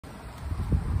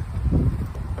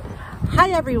Hi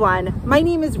everyone, my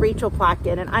name is Rachel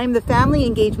Plotkin and I am the Family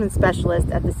Engagement Specialist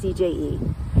at the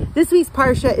CJE. This week's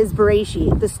Parsha is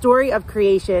Bereishit, the story of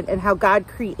creation and how God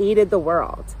created the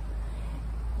world.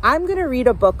 I'm going to read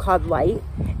a book called Light,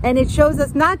 and it shows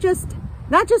us not just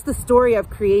the story of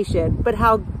creation, but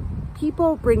how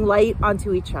people bring light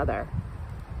onto each other.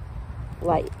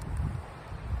 Light.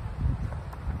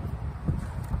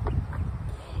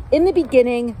 In the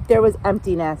beginning, there was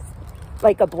emptiness,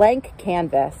 like a blank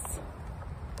canvas.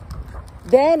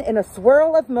 Then, in a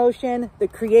swirl of motion, the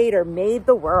Creator made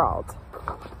the world.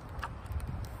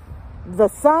 The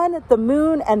sun, the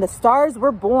moon, and the stars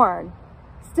were born.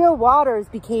 Still waters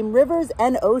became rivers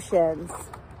and oceans.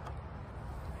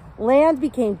 Land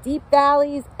became deep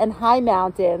valleys and high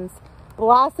mountains,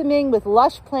 blossoming with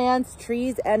lush plants,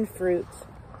 trees, and fruit.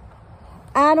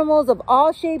 Animals of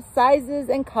all shapes, sizes,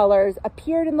 and colors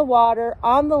appeared in the water,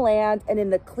 on the land, and in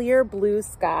the clear blue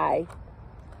sky.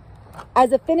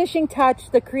 As a finishing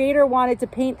touch, the Creator wanted to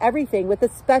paint everything with a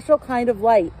special kind of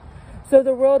light, so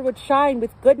the world would shine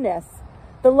with goodness.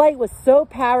 The light was so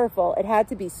powerful, it had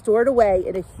to be stored away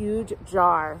in a huge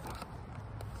jar.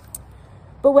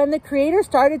 But when the Creator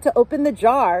started to open the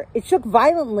jar, it shook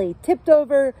violently, tipped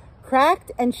over,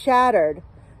 cracked, and shattered.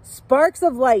 Sparks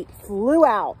of light flew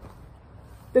out.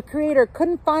 The Creator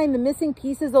couldn't find the missing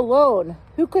pieces alone.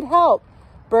 Who could help?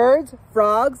 Birds,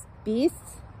 frogs,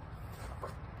 beasts?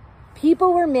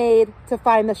 People were made to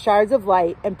find the shards of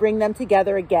light and bring them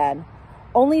together again.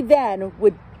 Only then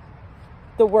would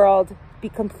the world be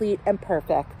complete and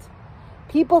perfect.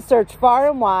 People searched far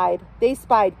and wide. They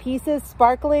spied pieces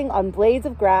sparkling on blades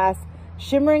of grass,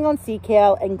 shimmering on sea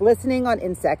kale, and glistening on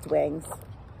insect wings.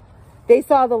 They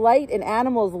saw the light in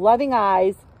animals' loving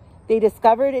eyes. They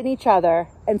discovered in each other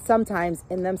and sometimes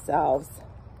in themselves.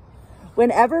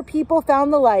 Whenever people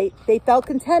found the light, they felt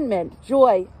contentment,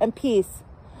 joy, and peace.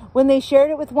 When they shared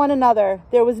it with one another,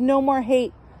 there was no more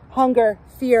hate, hunger,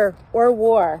 fear, or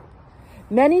war.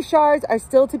 Many shards are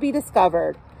still to be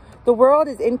discovered. The world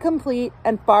is incomplete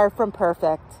and far from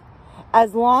perfect.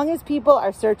 As long as people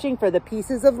are searching for the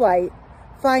pieces of light,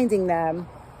 finding them,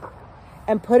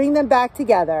 and putting them back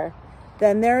together,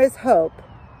 then there is hope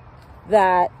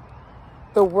that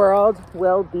the world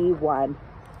will be one.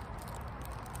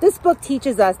 This book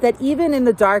teaches us that even in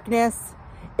the darkness,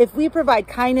 if we provide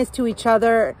kindness to each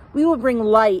other, we will bring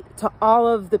light to all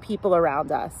of the people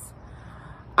around us.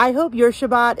 I hope your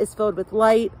Shabbat is filled with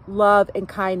light, love, and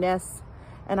kindness,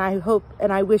 and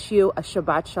I wish you a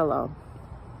Shabbat Shalom.